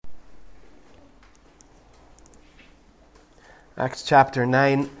Acts chapter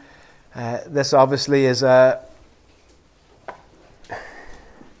 9. This obviously is a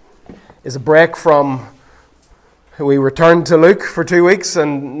break from... We returned to Luke for 2 weeks,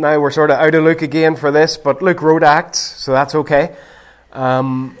 and now we're sort of out of Luke again for this, but Luke wrote Acts, so that's okay.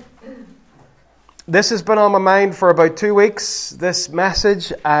 This has been on my mind for about 2 weeks, this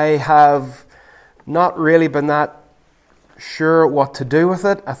message. I have not really been that sure what to do with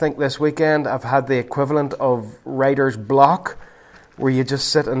it. I think this weekend I've had the equivalent of writer's block, where you just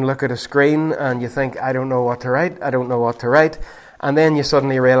sit and look at a screen and you think, I don't know what to write, and then you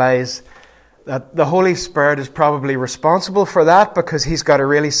suddenly realize that the Holy Spirit is probably responsible for that, because He's got a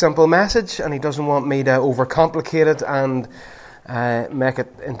really simple message and He doesn't want me to overcomplicate it and make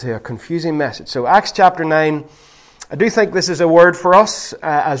it into a confusing message. So Acts chapter 9, I do think this is a word for us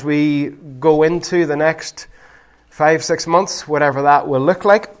as we go into the next 5-6 months, whatever that will look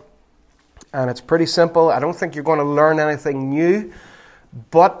like. And it's pretty simple. I don't think you're going to learn anything new,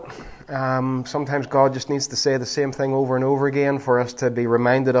 but sometimes God just needs to say the same thing over and over again for us to be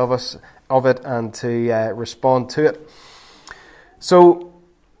reminded of it and to respond to it. So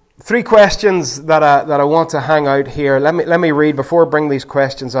 3 questions that I want to hang out here. Let me read, before I bring these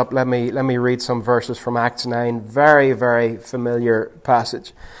questions up, let me read some verses from Acts 9. Very, very familiar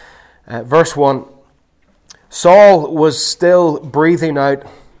passage. Verse 1. Saul was still breathing out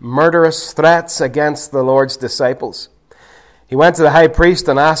murderous threats against the Lord's disciples. He went to the high priest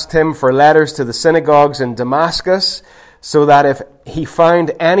and asked him for letters to the synagogues in Damascus, so that if he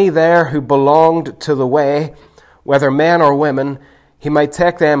found any there who belonged to the way, whether men or women, he might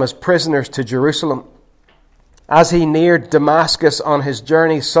take them as prisoners to Jerusalem. As he neared Damascus on his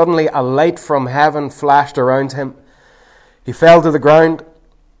journey, suddenly a light from heaven flashed around him. He fell to the ground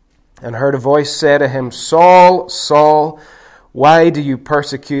and heard a voice say to him, Saul, Saul, why do you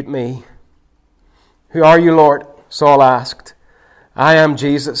persecute me? Who are you, Lord? Saul asked. I am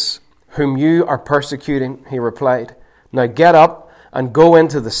Jesus, whom you are persecuting, he replied. Now get up and go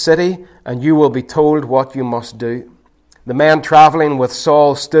into the city, and you will be told what you must do. The men traveling with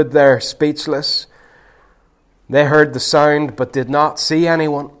Saul stood there speechless. They heard the sound, but did not see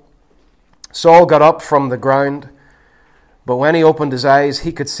anyone. Saul got up from the ground, but when he opened his eyes,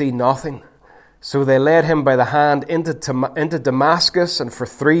 he could see nothing. So they led him by the hand into Damascus, and for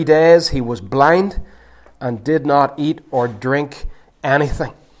 3 days he was blind and did not eat or drink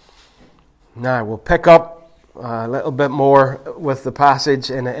anything. Now, we'll pick up a little bit more with the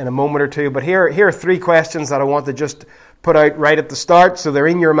passage in a moment or two, but here are 3 questions that I want to just put out right at the start, so they're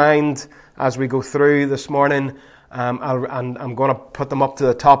in your mind as we go through this morning. And I'm going to put them up to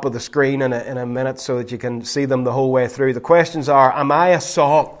the top of the screen in a minute so that you can see them the whole way through. The questions are, am I a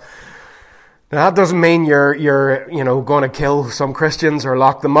Saul? Now, that doesn't mean you're going to kill some Christians or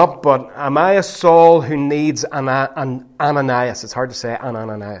lock them up, but am I a Saul who needs an Ananias? It's hard to say an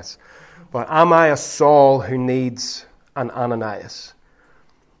Ananias. But am I a Saul who needs an Ananias?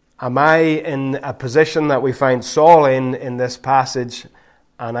 Am I in a position that we find Saul in this passage,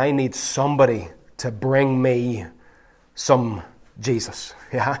 and I need somebody to bring me some Jesus,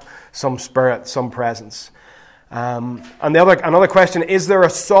 some Spirit, some presence? And another question, is there a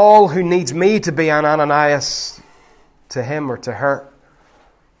Saul who needs me to be an Ananias to him or to her?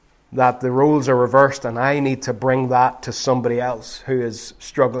 That the roles are reversed and I need to bring that to somebody else who is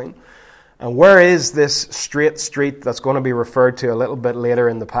struggling. And where is this straight street that's going to be referred to a little bit later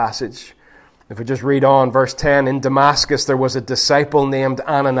in the passage? If we just read on, verse 10, in Damascus there was a disciple named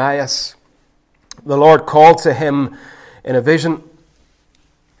Ananias. The Lord called to him in a vision.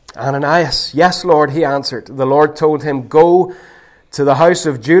 Ananias, yes, Lord, he answered. The Lord told him, go to the house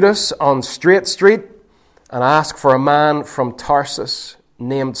of Judas on Straight Street and ask for a man from Tarsus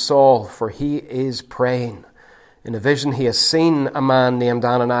named Saul, for he is praying. In a vision he has seen a man named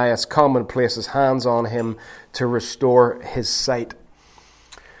Ananias come and place his hands on him to restore his sight.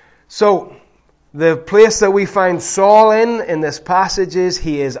 So, the place that we find Saul in this passage is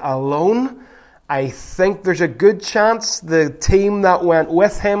he is alone. I think there's a good chance the team that went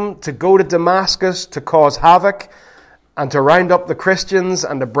with him to go to Damascus to cause havoc and to round up the Christians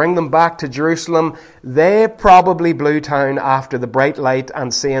and to bring them back to Jerusalem, they probably blew town after the bright light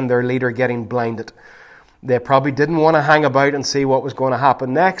and seeing their leader getting blinded. They probably didn't want to hang about and see what was going to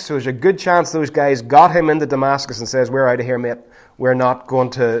happen next. So there's a good chance those guys got him into Damascus and says, we're out of here, mate. We're not going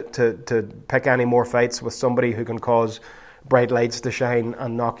to pick any more fights with somebody who can cause bright lights to shine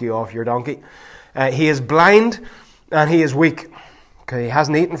and knock you off your donkey. He is blind and he is weak. Okay, he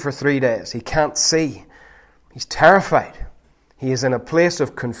hasn't eaten for 3 days. He can't see. He's terrified. He is in a place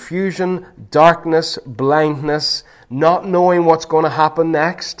of confusion, darkness, blindness, not knowing what's going to happen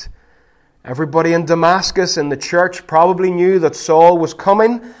next. Everybody in Damascus, in the church, probably knew that Saul was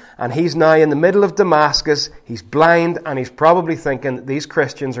coming, and he's now in the middle of Damascus. He's blind, and he's probably thinking, these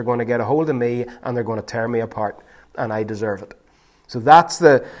Christians are going to get a hold of me, and they're going to tear me apart, and I deserve it. So that's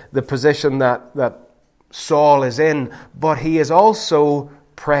the position that Saul is in, but he is also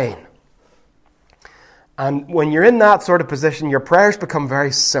praying. And when you're in that sort of position, your prayers become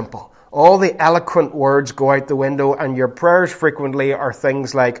very simple. All the eloquent words go out the window, and your prayers frequently are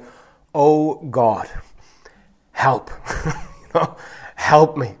things like, "Oh God, help."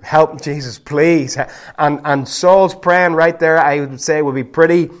 Help me. Help, Jesus, please. And Saul's praying right there, I would say, would be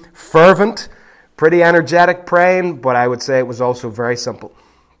pretty fervent, pretty energetic praying, but I would say it was also very simple.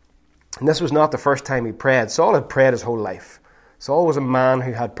 And this was not the first time he prayed. Saul had prayed his whole life. Saul was a man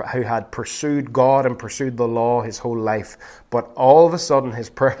who had pursued God and pursued the law his whole life. But all of a sudden,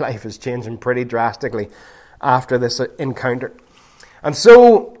 his prayer life is changing pretty drastically after this encounter. And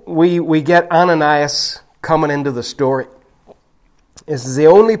so we get Ananias coming into the story. This is the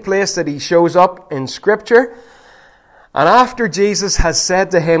only place that he shows up in Scripture. And after Jesus has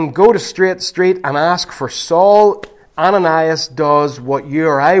said to him, "Go to Straight Street and ask for Saul," Ananias does what you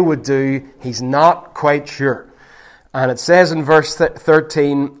or I would do. He's not quite sure. And it says in verse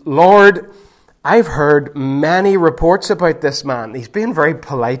 13, "Lord, I've heard many reports about this man." He's being very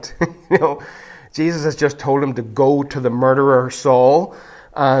polite. Jesus has just told him to go to the murderer Saul.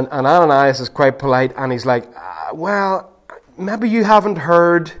 And Ananias is quite polite. And he's like, "Well, maybe you haven't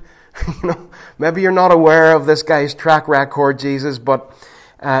heard, maybe you're not aware of this guy's track record, Jesus, but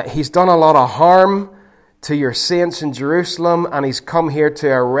he's done a lot of harm to your saints in Jerusalem, and he's come here to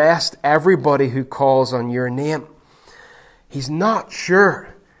arrest everybody who calls on your name." He's not sure.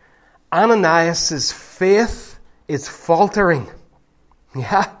 Ananias' faith is faltering.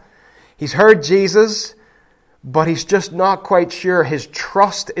 Yeah, he's heard Jesus, but he's just not quite sure. His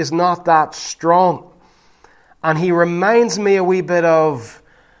trust is not that strong. And he reminds me a wee bit of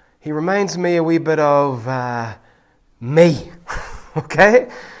me. Okay?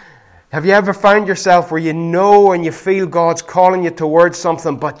 Have you ever found yourself where you know and you feel God's calling you towards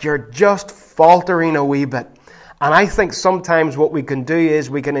something, but you're just faltering a wee bit? And I think sometimes what we can do is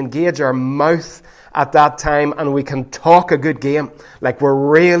we can engage our mouth at that time and we can talk a good game. Like we're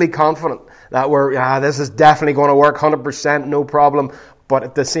really confident that this is definitely going to work 100%, no problem. But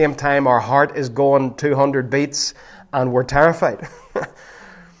at the same time, our heart is going 200 beats and we're terrified.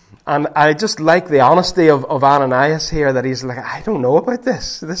 And I just like the honesty of Ananias here, that he's like, "I don't know about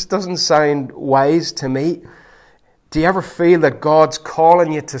this. This doesn't sound wise to me." Do you ever feel that God's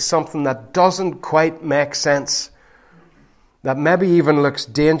calling you to something that doesn't quite make sense? That maybe even looks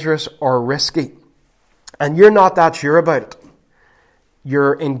dangerous or risky? And you're not that sure about it.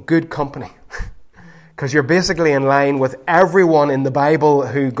 You're in good company. Because you're basically in line with everyone in the Bible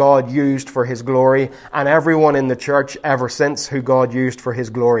who God used for His glory, and everyone in the church ever since who God used for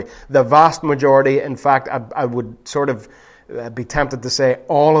His glory. The vast majority, in fact, I would sort of be tempted to say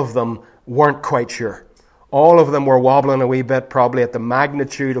all of them weren't quite sure. All of them were wobbling a wee bit, probably at the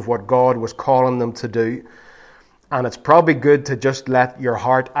magnitude of what God was calling them to do. And it's probably good to just let your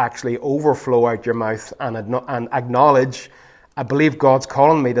heart actually overflow out your mouth and acknowledge, "I believe God's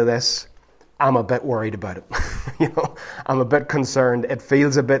calling me to this. I'm a bit worried about it." I'm a bit concerned. It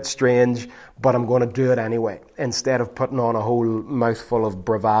feels a bit strange, but I'm going to do it anyway, instead of putting on a whole mouthful of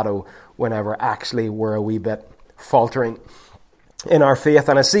bravado whenever actually we're a wee bit faltering in our faith.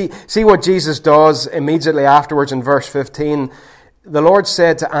 And I see what Jesus does immediately afterwards in verse 15. The Lord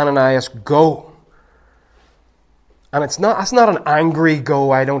said to Ananias, "Go." And that's not an angry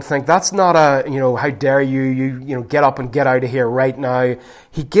go, I don't think. That's not a, how dare you get up and get out of here right now.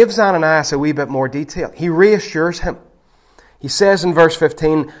 He gives Ananias a wee bit more detail. He reassures him. He says in verse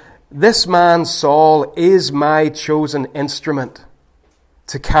 15, "This man Saul is my chosen instrument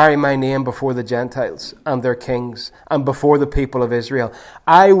to carry my name before the Gentiles and their kings and before the people of Israel.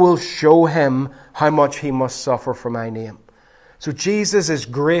 I will show him how much he must suffer for my name." So Jesus is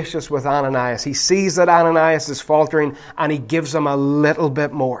gracious with Ananias. He sees that Ananias is faltering and he gives him a little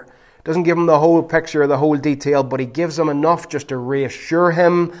bit more. Doesn't give him the whole picture, the whole detail, but he gives him enough just to reassure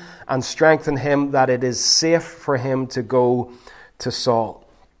him and strengthen him that it is safe for him to go to Saul.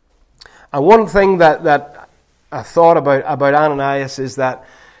 And one thing that I thought about Ananias is that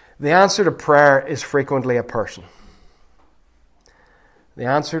the answer to prayer is frequently a person. The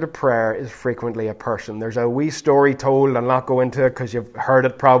answer to prayer is frequently a person. There's a wee story told, I'll not go into it because you've heard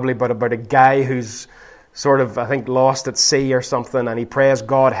it probably, but about a guy who's sort of, I think, lost at sea or something, and he prays,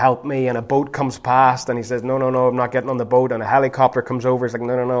 "God help me," and a boat comes past, and he says, no, I'm not getting on the boat, and a helicopter comes over, he's like,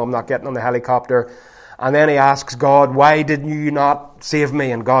 no, I'm not getting on the helicopter. And then he asks God, why did you not save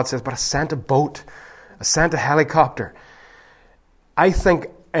me? And God says, but I sent a boat. I sent a helicopter. I think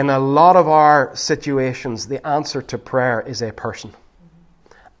in a lot of our situations, the answer to prayer is a person.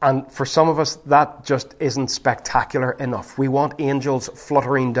 And for some of us, that just isn't spectacular enough. We want angels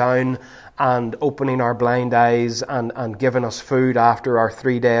fluttering down and opening our blind eyes and giving us food after our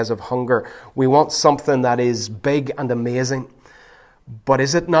 3 days of hunger. We want something that is big and amazing. But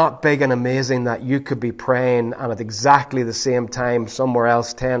is it not big and amazing that you could be praying and at exactly the same time, somewhere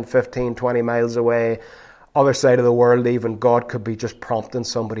else, 10, 15, 20 miles away, other side of the world even, God could be just prompting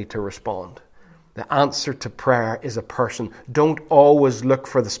somebody to respond? The answer to prayer is a person. Don't always look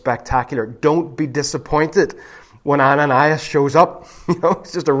for the spectacular. Don't be disappointed when Ananias shows up.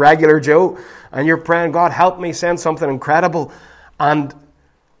 It's just a regular Joe. And you're praying, God, help me, send something incredible. And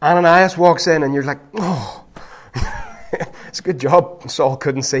Ananias walks in and you're like, oh, it's a good job Saul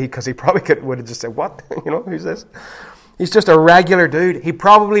couldn't see, because he probably would have just said, what? Who's this? He's just a regular dude. He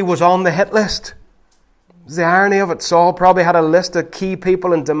probably was on the hit list. The irony of it, Saul probably had a list of key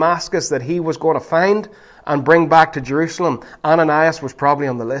people in Damascus that he was going to find and bring back to Jerusalem. Ananias was probably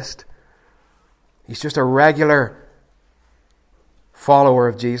on the list. He's just a regular follower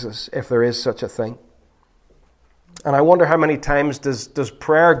of Jesus, if there is such a thing. And I wonder how many times does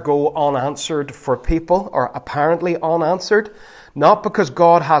prayer go unanswered for people, or apparently unanswered, not because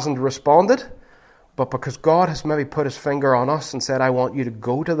God hasn't responded, but because God has maybe put his finger on us and said, I want you to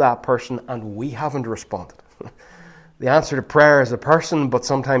go to that person, and we haven't responded. The answer to prayer is a person, but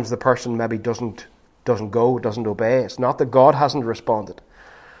sometimes the person maybe doesn't obey. It's not that God hasn't responded.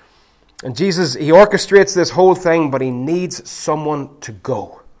 And Jesus, he orchestrates this whole thing, but he needs someone to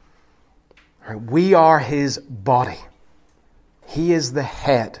go. We are his body. He is the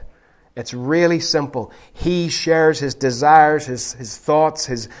head. It's really simple. He shares his desires, his thoughts,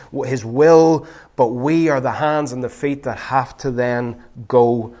 his will, but we are the hands and the feet that have to then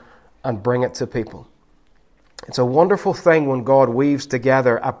go and bring it to people. It's a wonderful thing when God weaves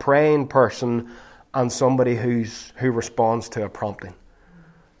together a praying person and somebody who responds to a prompting.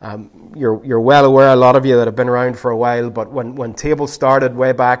 You're well aware, a lot of you that have been around for a while, but when Table started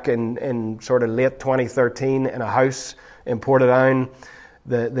way back in sort of late 2013 in a house in Portadown,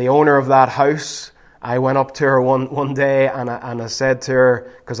 the owner of that house, I went up to her one day and I said to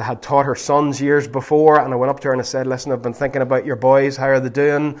her, because I had taught her sons years before, and I went up to her and I said, listen, I've been thinking about your boys, how are they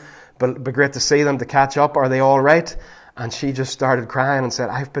doing? But it'd be great to see them, to catch up. Are they all right? And she just started crying and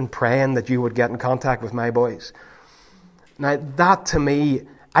said, I've been praying that you would get in contact with my boys. Now that to me,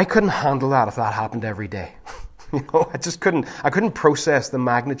 I couldn't handle that if that happened every day. I just couldn't process the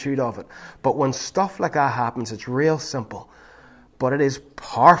magnitude of it. But when stuff like that happens, it's real simple. But it is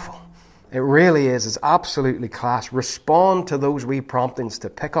powerful. It really is. It's absolutely class. Respond to those wee promptings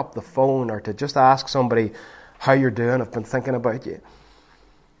to pick up the phone or to just ask somebody how you're doing. I've been thinking about you.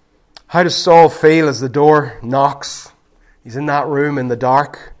 How does Saul feel as the door knocks? He's in that room in the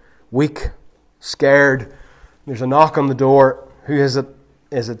dark, weak, scared. There's a knock on the door. Who is it?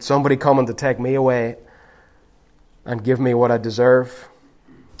 Is it somebody coming to take me away and give me what I deserve?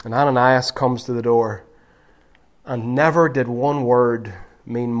 And Ananias comes to the door. And never did one word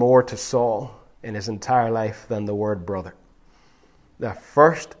mean more to Saul in his entire life than the word brother. The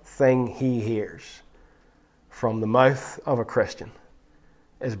first thing he hears from the mouth of a Christian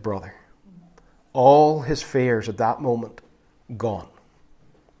is brother. All his fears at that moment gone.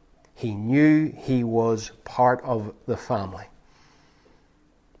 He knew he was part of the family.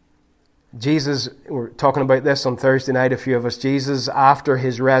 Jesus, we're talking about this on Thursday night, a few of us. Jesus, after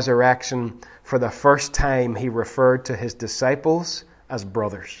his resurrection, for the first time, he referred to his disciples as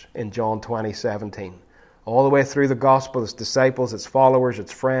brothers in John 20:17. All the way through the gospel, it's disciples, it's followers,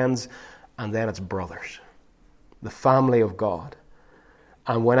 it's friends, and then it's brothers. The family of God.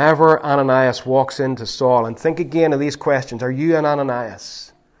 And whenever Ananias walks into Saul, and think again of these questions, are you an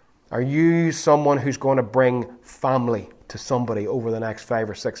Ananias? Are you someone who's going to bring family to somebody over the next 5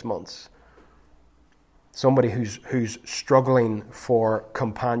 or 6 months? Somebody who's struggling for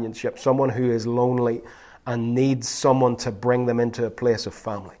companionship, someone who is lonely and needs someone to bring them into a place of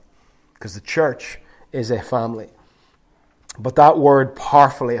family. Because the church is a family. But that word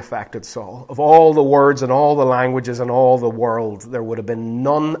powerfully affected Saul. Of all the words and all the languages and all the world, there would have been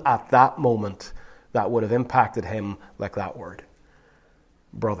none at that moment that would have impacted him like that word.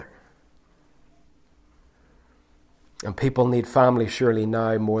 Brother. And people need family surely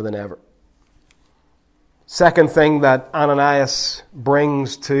now more than ever. Second thing that Ananias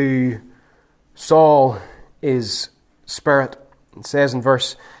brings to Saul is spirit. It says in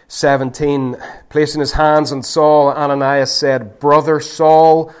verse 17, placing his hands on Saul, Ananias said, Brother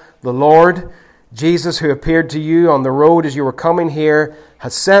Saul, the Lord Jesus, who appeared to you on the road as you were coming here,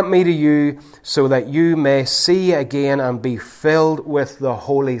 has sent me to you so that you may see again and be filled with the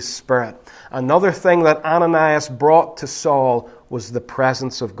Holy Spirit. Another thing that Ananias brought to Saul was the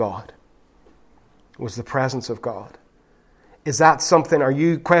presence of God. Was the presence of God. Is that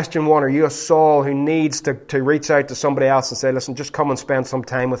something, question one, are you a Saul who needs to reach out to somebody else and say, listen, just come and spend some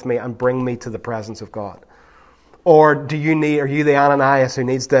time with me and bring me to the presence of God? Or are you the Ananias who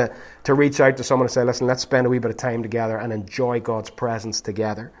needs to reach out to someone and say, listen, let's spend a wee bit of time together and enjoy God's presence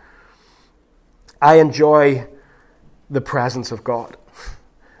together? I enjoy the presence of God.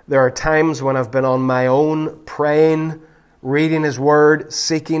 There are times when I've been on my own praying, reading His Word,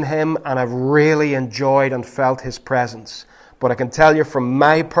 seeking Him, and I've really enjoyed and felt His presence. But I can tell you from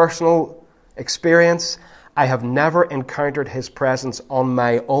my personal experience, I have never encountered His presence on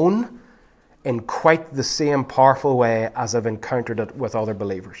my own in quite the same powerful way as I've encountered it with other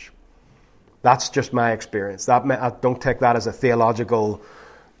believers. That's just my experience. I don't take that as a theological,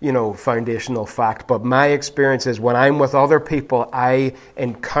 foundational fact. But my experience is when I'm with other people, I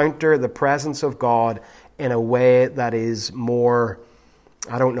encounter the presence of God in a way that is more,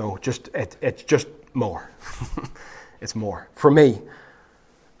 it's just more. It's more for me.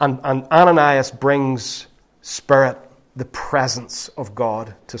 And Ananias brings Spirit, the presence of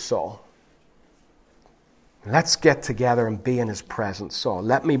God to Saul. Let's get together and be in His presence, Saul.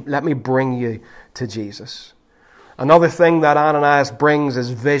 Let me bring you to Jesus. Another thing that Ananias brings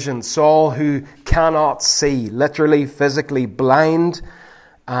is vision. Saul, who cannot see, literally, physically blind.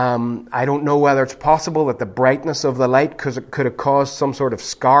 I don't know whether it's possible that the brightness of the light could have caused some sort of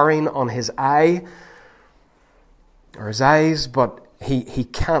scarring on his eye or his eyes, but he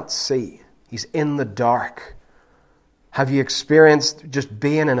can't see. He's in the dark. Have you experienced just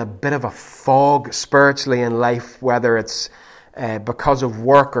being in a bit of a fog spiritually in life, whether it's because of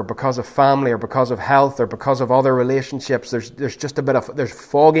work or because of family or because of health or because of other relationships? There's just there's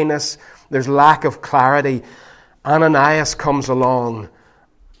fogginess, there's lack of clarity. Ananias comes along,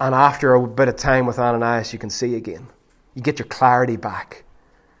 and after a bit of time with Ananias, you can see again. You get your clarity back.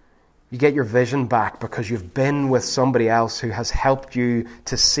 You get your vision back because you've been with somebody else who has helped you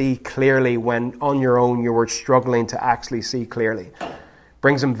to see clearly when on your own you were struggling to actually see clearly.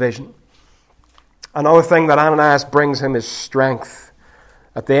 Brings him vision. Another thing that Ananias brings him is strength.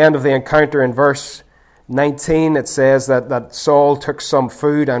 At the end of the encounter in verse 19, it says that Saul took some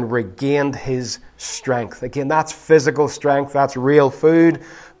food and regained his strength. Again, that's physical strength, that's real food.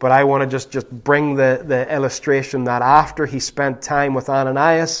 But I want to just bring the illustration that after he spent time with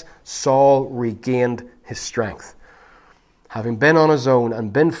Ananias, Saul regained his strength. Having been on his own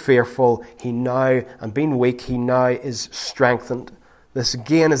and been fearful, and been weak, he now is strengthened. This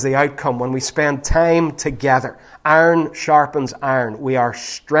again is the outcome when we spend time together. Iron sharpens iron. We are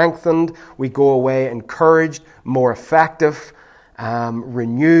strengthened. We go away encouraged, more effective,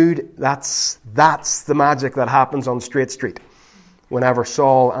 renewed. That's the magic that happens on Straight Street whenever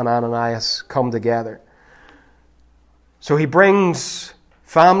Saul and Ananias come together. So he brings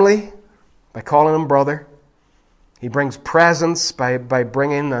family by calling him brother. He brings presence by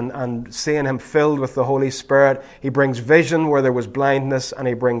bringing and seeing him filled with the Holy Spirit. He brings vision where there was blindness, and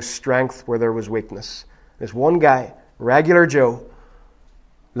he brings strength where there was weakness. There's one guy, regular Joe,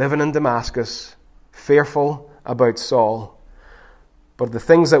 living in Damascus, fearful about Saul. But the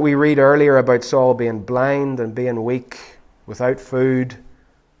things that we read earlier about Saul being blind and being weak, without food,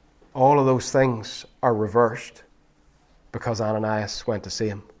 all of those things are reversed because Ananias went to see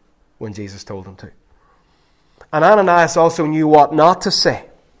him when Jesus told him to. And Ananias also knew what not to say.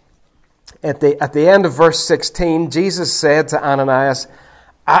 At the end of verse 16, Jesus said to Ananias,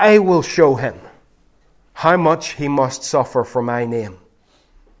 I will show him how much he must suffer for my name.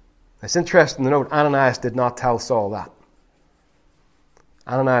 It's interesting to note, Ananias did not tell Saul that.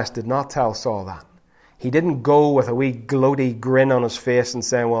 Ananias did not tell Saul that. He didn't go with a wee gloaty grin on his face and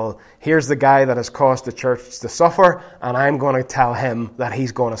saying, well, here's the guy that has caused the church to suffer, and I'm going to tell him that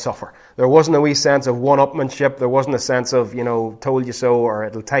he's going to suffer. There wasn't a wee sense of one-upmanship. There wasn't a sense of, told you so, or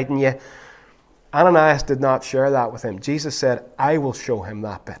it'll tighten you. Ananias did not share that with him. Jesus said, I will show him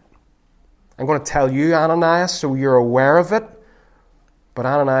that bit. I'm going to tell you, Ananias, so you're aware of it. But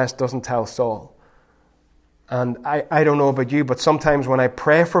Ananias doesn't tell Saul. And I don't know about you, but sometimes when I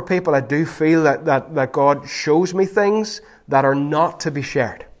pray for people, I do feel that God shows me things that are not to be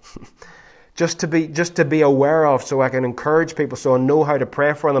shared. just to be aware of, so I can encourage people, so I know how to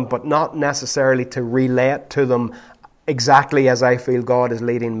pray for them, but not necessarily to relay it to them exactly as I feel God is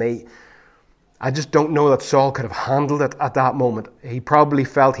leading me. I just don't know that Saul could have handled it at that moment. He probably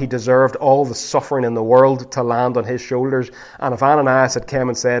felt he deserved all the suffering in the world to land on his shoulders. And if Ananias had come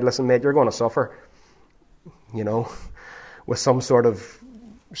and said, listen, mate, you're going to suffer, with some sort of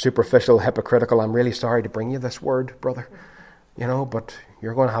superficial, hypocritical, I'm really sorry to bring you this word, brother, but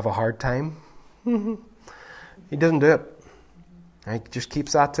you're going to have a hard time. He doesn't do it. He just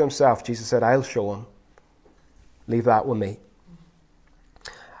keeps that to himself. Jesus said, I'll show him. Leave that with me.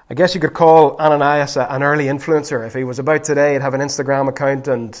 I guess you could call Ananias an early influencer. If he was about today, he'd have an Instagram account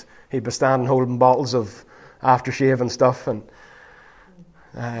and he'd be standing holding bottles of aftershave and stuff. And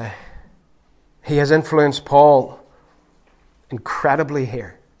he has influenced Paul incredibly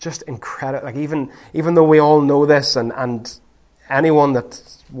here. Just incredible. Like even though we all know this, and anyone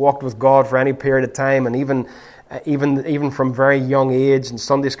that's walked with God for any period of time, and even from very young age in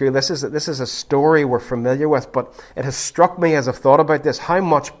Sunday school, this is a story we're familiar with. But it has struck me as I've thought about this how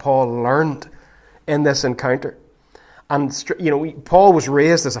much Paul learned in this encounter. And Paul was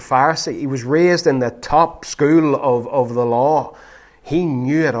raised as a Pharisee. He was raised in the top school of the law. He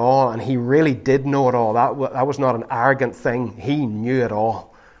knew it all, and he really did know it all. That was not an arrogant thing. He knew it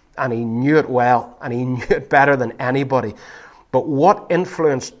all, and he knew it well, and he knew it better than anybody. But what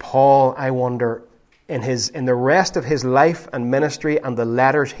influenced Paul, I wonder, in the rest of his life and ministry and the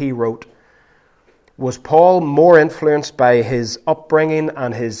letters he wrote? Was Paul more influenced by his upbringing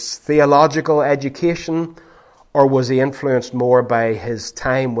and his theological education, or was he influenced more by his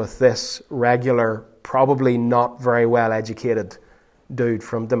time with this regular, probably not very well educated dude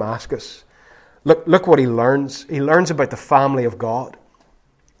from Damascus? Look what he learns. He learns about the family of God.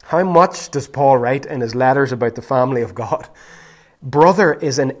 How much does Paul write in his letters about the family of God? Brother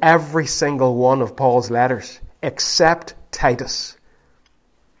is in every single one of Paul's letters, except Titus.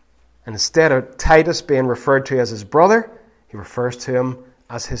 And instead of Titus being referred to as his brother, he refers to him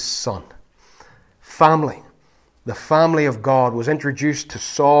as his son. Family. The family of God was introduced to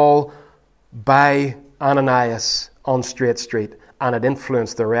Saul by Ananias on Straight Street, and it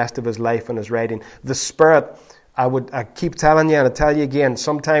influenced the rest of his life and his writing. The Spirit, I keep telling you, and I tell you again,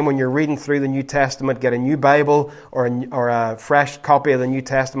 sometime when you're reading through the New Testament, get a new Bible or a fresh copy of the New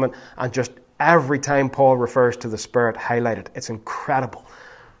Testament, and just every time Paul refers to the Spirit, highlight it. It's incredible.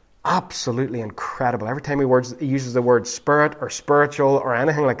 Absolutely incredible. Every time he uses the word Spirit or spiritual or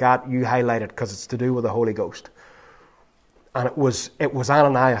anything like that, you highlight it because it's to do with the Holy Ghost. And it was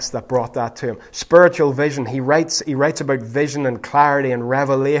Ananias that brought that to him. Spiritual vision. He writes about vision and clarity and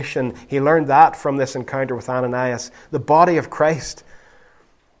revelation. He learned that from this encounter with Ananias. The body of Christ.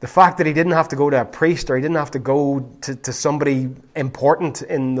 The fact that he didn't have to go to a priest, or he didn't have to go to somebody important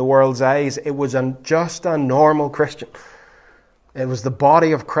in the world's eyes. It was just a normal Christian. It was the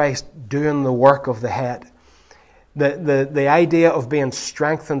body of Christ doing the work of the head. The idea of being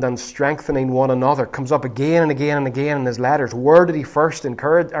strengthened and strengthening one another comes up again and again and again in his letters. Where did he first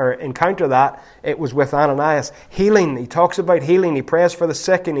encounter that? It was with Ananias. Healing. He talks about healing. He prays for the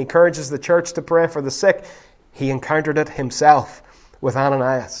sick and he encourages the church to pray for the sick. He encountered it himself with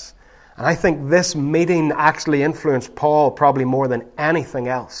Ananias. And I think this meeting actually influenced Paul probably more than anything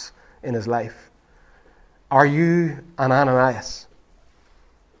else in his life. Are you an Ananias?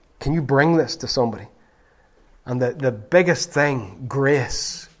 Can you bring this to somebody? And the biggest thing,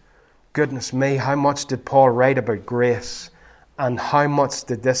 grace. Goodness me, how much did Paul write about grace? And how much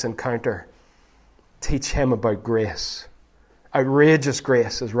did this encounter teach him about grace? Outrageous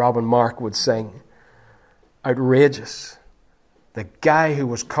grace, as Robin Mark would sing. Outrageous. The guy who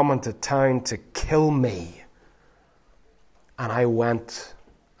was coming to town to kill me. And I went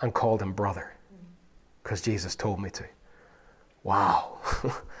and called him brother. Because Jesus told me to. Wow.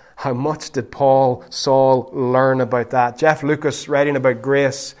 How much did Saul learn about that? Jeff Lucas, writing about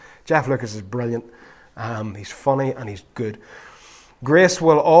grace. Jeff Lucas is brilliant. He's funny and he's good. Grace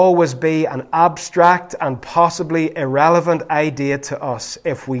will always be an abstract and possibly irrelevant idea to us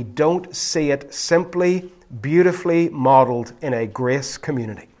if we don't see it simply, beautifully modeled in a grace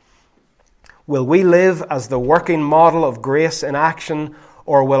community. Will we live as the working model of grace in action,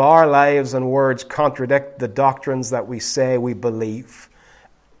 or will our lives and words contradict the doctrines that we say we believe?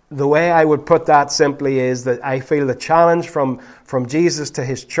 The way I would put that simply is that I feel the challenge from Jesus to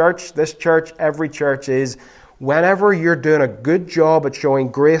his church, this church, every church, is whenever you're doing a good job at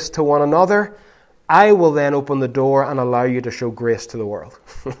showing grace to one another, I will then open the door and allow you to show grace to the world.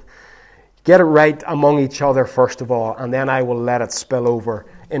 Get it right among each other first of all, and then I will let it spill over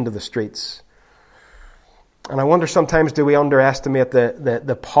into the streets. And I wonder sometimes, do we underestimate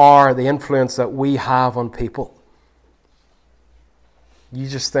the power, the influence that we have on people? You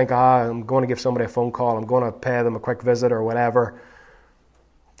just think, I'm going to give somebody a phone call, I'm going to pay them a quick visit or whatever.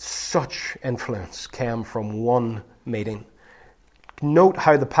 such influence came from one meeting. Note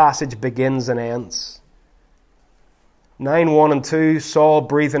how the passage begins and ends. 9:1 and 2, Saul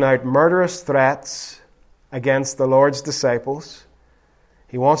breathing out murderous threats against the Lord's disciples.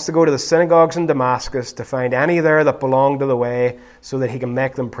 He wants to go to the synagogues in Damascus to find any there that belong to the way so that he can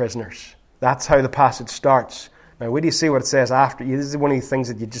make them prisoners. That's how the passage starts. Now, wait do you see what it says after? This is one of the things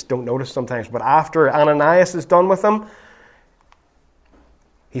that you just don't notice sometimes. But after Ananias is done with him,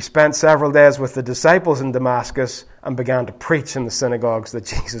 he spent several days with the disciples in Damascus and began to preach in the synagogues that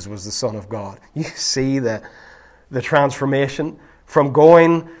Jesus was the Son of God. You see the transformation from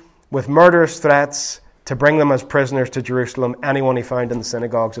going with murderous threats to bring them as prisoners to Jerusalem, anyone he found in the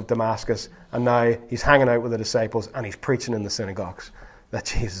synagogues of Damascus. And now he's hanging out with the disciples and he's preaching in the synagogues that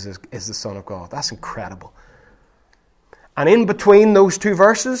Jesus is the Son of God. That's incredible. And in between those two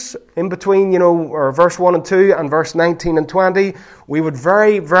verses, in between, or verse 1 and 2 and verse 19 and 20, we would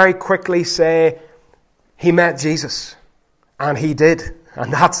very, very quickly say he met Jesus. And he did.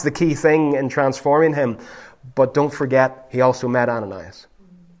 And that's the key thing in transforming him. But don't forget, he also met Ananias.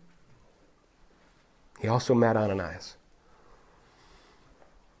 He also met Ananias.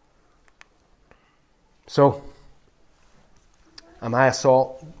 So, am I a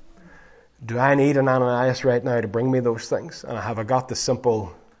Saul? Do I need an Ananias right now to bring me those things? And have I got the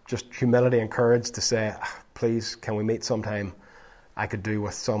simple just humility and courage to say, please, can we meet sometime? I could do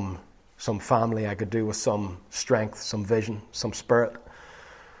with some family. I could do with some strength, some vision, some spirit.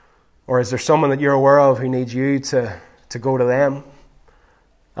 Or is there someone that you're aware of who needs you to go to them?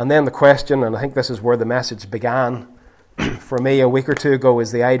 And then the question, and I think this is where the message began for me a week or two ago,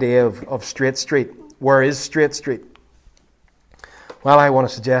 is the idea of Straight Street. Where is Straight Street? Well, I want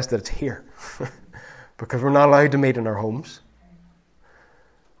to suggest that it's here. Because we're not allowed to meet in our homes.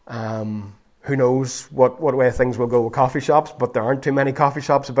 Who knows what way things will go with coffee shops, but there aren't too many coffee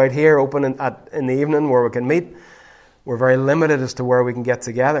shops about here open in the evening where we can meet. We're very limited as to where we can get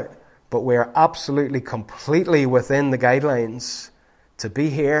together. But we are absolutely, completely within the guidelines to be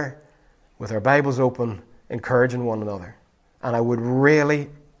here with our Bibles open, encouraging one another. And I would really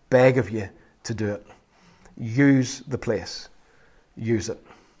beg of you to do it. Use the place. Use it.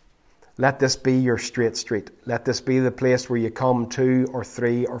 Let this be your Straight Street. Let this be the place where you come 2 or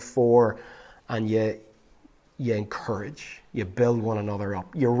 3 or 4 and you encourage. You build one another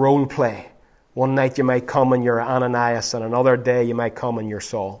up. You role play. One night you might come and you're Ananias, and another day you might come and you're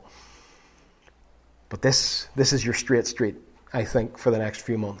Saul. But this is your Straight Street, I think, for the next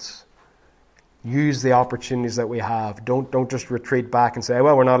few months. Use the opportunities that we have. Don't just retreat back and say,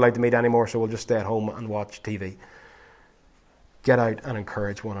 well, we're not allowed to meet anymore, so we'll just stay at home and watch TV. Get out and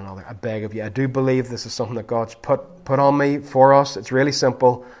encourage one another. I beg of you. I do believe this is something that God's put on me for us. It's really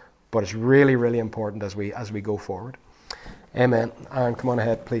simple, but it's really, really important as we go forward. Amen. Aaron, come on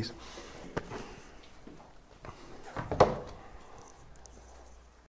ahead, please.